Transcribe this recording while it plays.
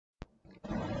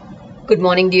Good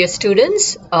morning, dear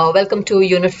students. Welcome to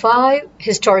Unit 5,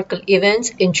 Historical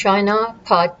Events in China,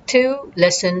 Part 2,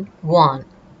 Lesson 1.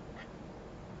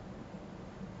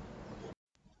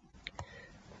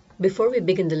 Before we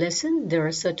begin the lesson, there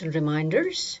are certain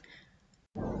reminders.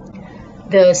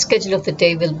 The schedule of the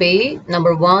day will be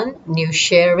number 1, news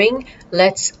sharing.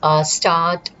 Let's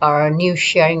start our news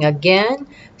sharing again.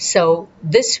 So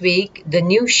this week, the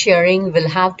news sharing will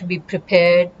have to be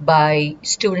prepared by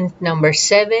student number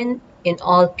 7 in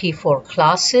all P4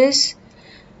 classes.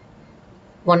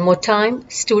 One more time,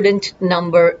 student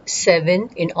number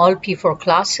 7 in all P4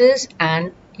 classes,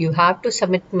 and you have to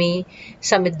submit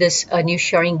this news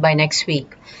sharing by next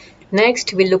week.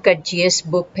 Next, we look at GS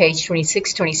book page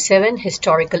 26-27,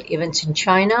 Historical Events in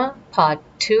China, Part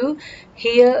 2.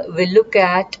 Here we look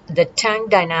at the Tang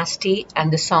Dynasty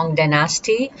and the Song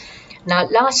Dynasty. Now,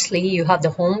 lastly, you have the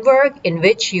homework in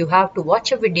which you have to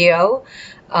watch a video,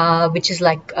 which is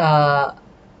like,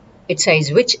 it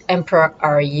says, which emperor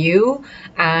are you?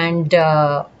 And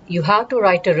you have to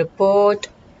write a report.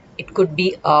 It could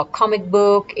be a comic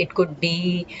book, it could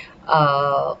be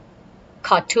a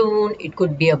cartoon, it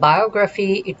could be a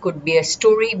biography, it could be a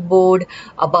storyboard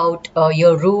about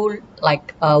your rule.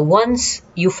 Like once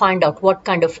you find out what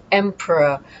kind of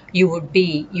emperor you would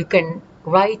be, you can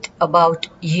write about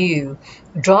you.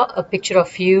 Draw a picture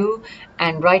of you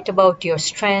and write about your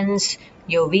strengths,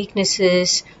 your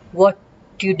weaknesses, what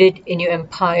you did in your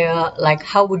empire, like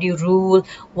how would you rule,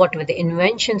 what were the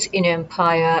inventions in your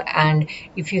empire, and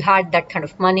if you had that kind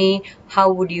of money,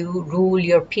 how would you rule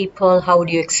your people, how would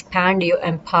you expand your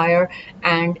empire,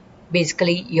 and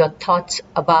basically your thoughts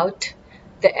about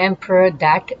the emperor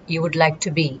that you would like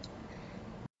to be.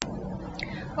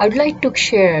 I would like to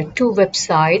share 2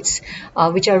 websites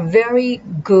which are very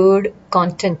good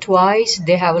content-wise.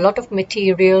 They have a lot of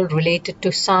material related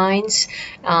to science,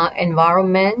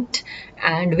 environment,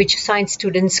 and which science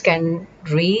students can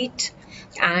read.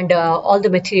 And all the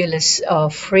material is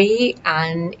free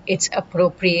and it's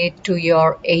appropriate to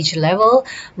your age level.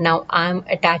 Now I'm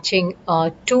attaching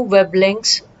 2 web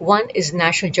links. One is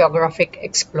National Geographic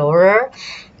Explorer.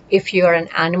 If you're an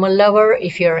animal lover,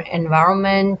 if you're an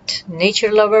environment,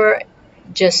 nature lover,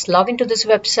 just log into this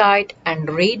website and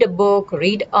read a book,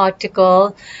 read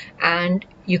article, and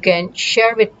you can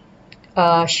share with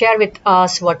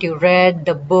us what you read,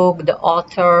 the book, the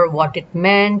author, what it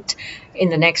meant in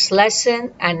the next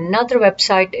lesson. And another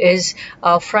website is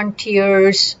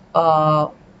Frontiers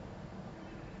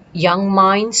Young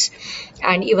Minds,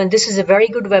 and even this is a very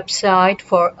good website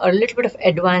for a little bit of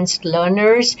advanced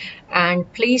learners. And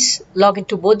please log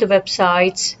into both the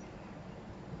websites,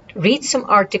 read some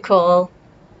article,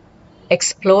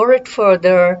 explore it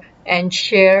further, and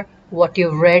share what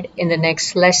you've read in the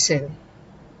next lesson.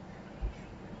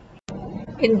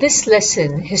 In this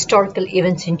lesson, Historical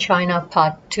Events in China,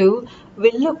 Part 2,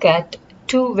 we'll look at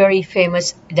 2 very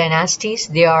famous dynasties.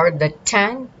 They are the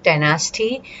Tang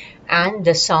Dynasty and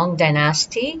the Song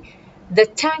Dynasty. The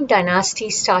Tang Dynasty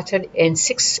started in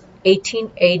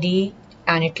 618 AD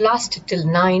and it lasted till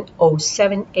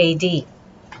 907 AD.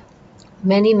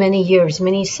 Many years,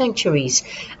 many centuries.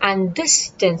 And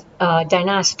this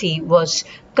dynasty was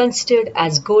considered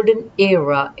as golden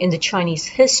era in the Chinese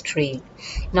history.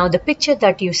 Now the picture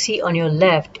that you see on your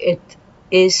left, it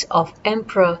is of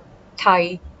Emperor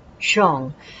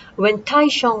Taizong. When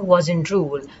Taizong was in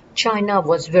rule, China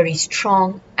was very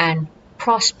strong and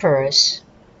prosperous.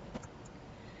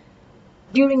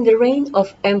 During the reign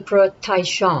of Emperor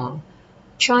Taizong,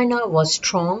 China was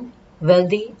strong,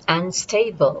 wealthy, and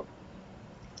stable.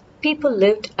 People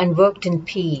lived and worked in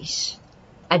peace.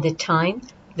 At the time,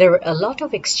 there were a lot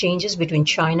of exchanges between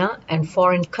China and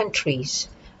foreign countries,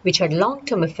 which had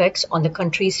long-term effects on the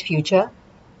country's future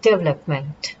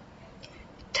development.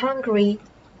 Tangri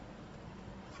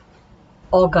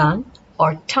Organ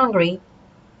or Tangri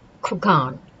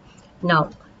Kugan.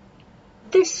 Now,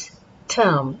 this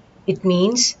term, it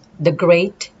means the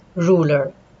great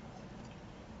ruler.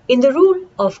 In the rule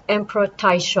of Emperor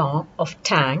Taizong of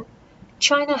Tang,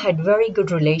 China had very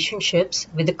good relationships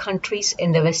with the countries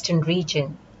in the western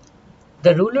region.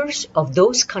 The rulers of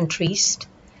those countries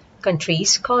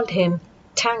called him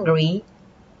Tangri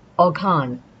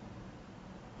Organ.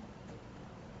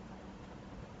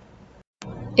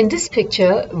 In this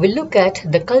picture, we look at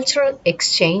the cultural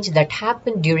exchange that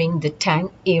happened during the Tang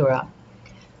era.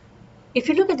 If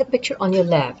you look at the picture on your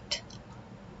left,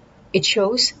 it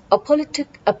shows a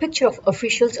picture of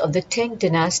officials of the Tang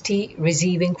dynasty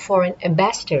receiving foreign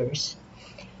ambassadors.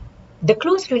 The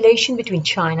close relation between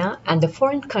China and the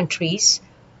foreign countries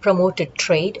promoted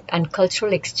trade and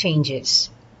cultural exchanges.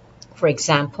 For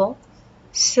example,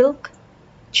 silk,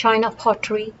 China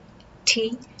pottery,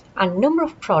 tea, and a number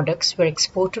of products were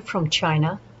exported from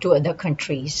China to other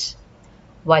countries,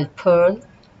 while pearl,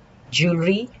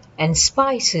 jewelry, and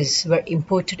spices were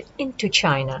imported into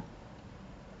China.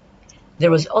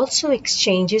 There was also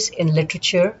exchanges in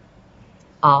literature,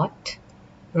 art,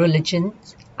 religion,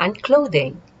 and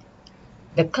clothing.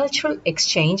 The cultural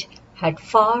exchange had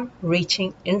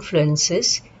far-reaching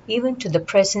influences even to the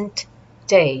present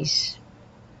days.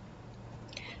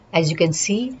 As you can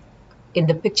see in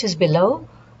the pictures below,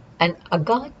 an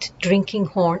agate drinking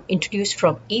horn introduced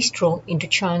from East Rome into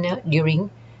China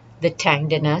during the Tang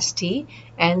Dynasty,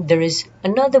 and there is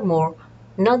another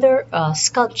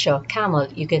sculpture, camel,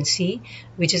 you can see,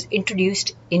 which is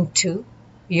introduced into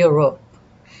Europe.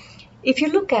 If you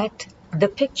look at the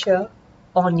picture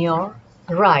on your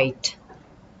right,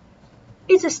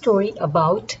 is a story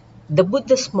about the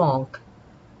Buddhist monk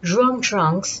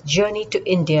Zhuangzhang's journey to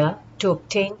India to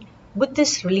obtain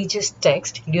Buddhist religious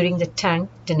text during the Tang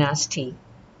Dynasty.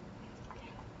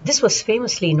 This was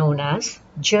famously known as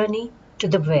Journey to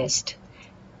the West.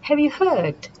 Have you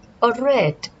heard or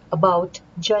read about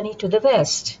Journey to the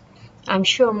West? I'm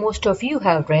sure most of you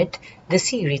have read the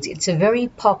series. It's a very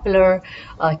popular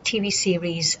TV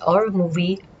series or a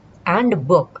movie and a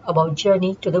book about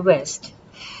Journey to the West.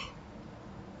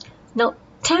 Now,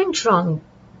 Tang Zhuang,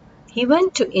 he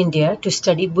went to India to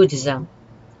study Buddhism.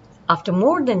 After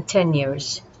more than 10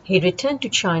 years, he returned to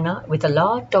China with a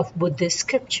lot of Buddhist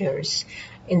scriptures.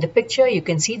 In the picture, you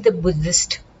can see the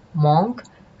Buddhist monk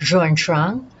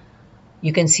Zhuangzhang,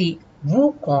 you can see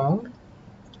Wukong,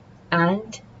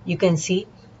 and you can see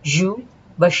Zhu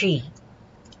Bashi.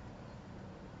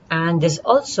 And there's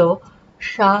also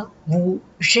Sha Wu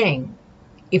Zheng,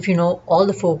 if you know all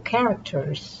the 4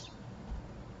 characters.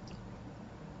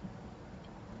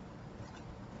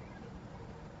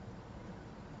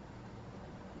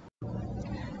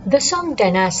 The Song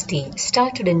dynasty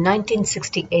started in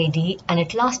 1960 AD and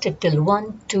it lasted till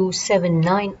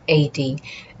 1279 AD.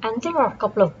 And there are a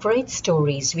couple of great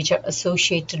stories which are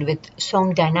associated with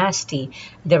Song dynasty.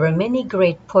 There were many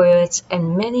great poets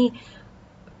and many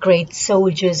great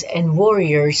soldiers and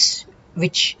warriors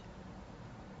which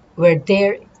were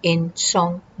there in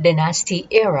Song dynasty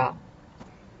era.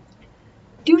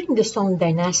 During the Song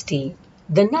dynasty,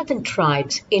 the northern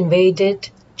tribes invaded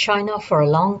China for a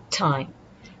long time.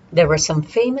 There were some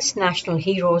famous national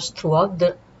heroes throughout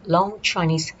the long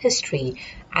Chinese history,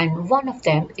 and one of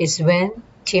them is Wen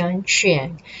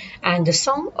Tianxuan. And the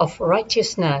Song of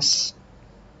Righteousness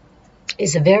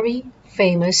is very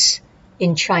famous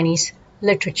in Chinese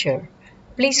literature.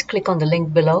 Please click on the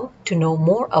link below to know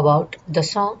more about the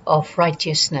Song of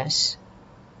Righteousness.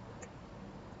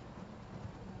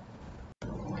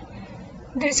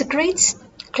 There is a great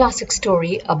classic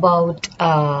story about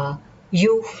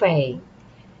Yu Fei.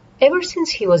 Ever since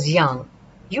he was young,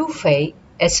 Yu Fei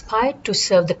aspired to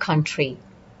serve the country.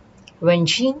 When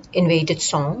Jin invaded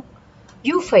Song,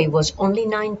 Yu Fei was only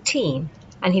 19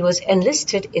 and he was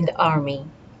enlisted in the army.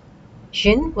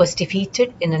 Jin was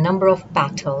defeated in a number of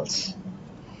battles.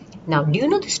 Now, do you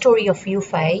know the story of Yu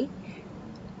Fei?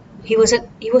 He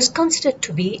was considered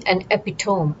to be an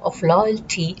epitome of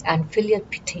loyalty and filial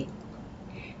piety.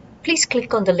 Please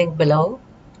click on the link below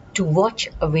to watch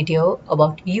a video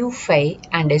about Yu Fei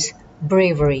and his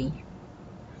bravery.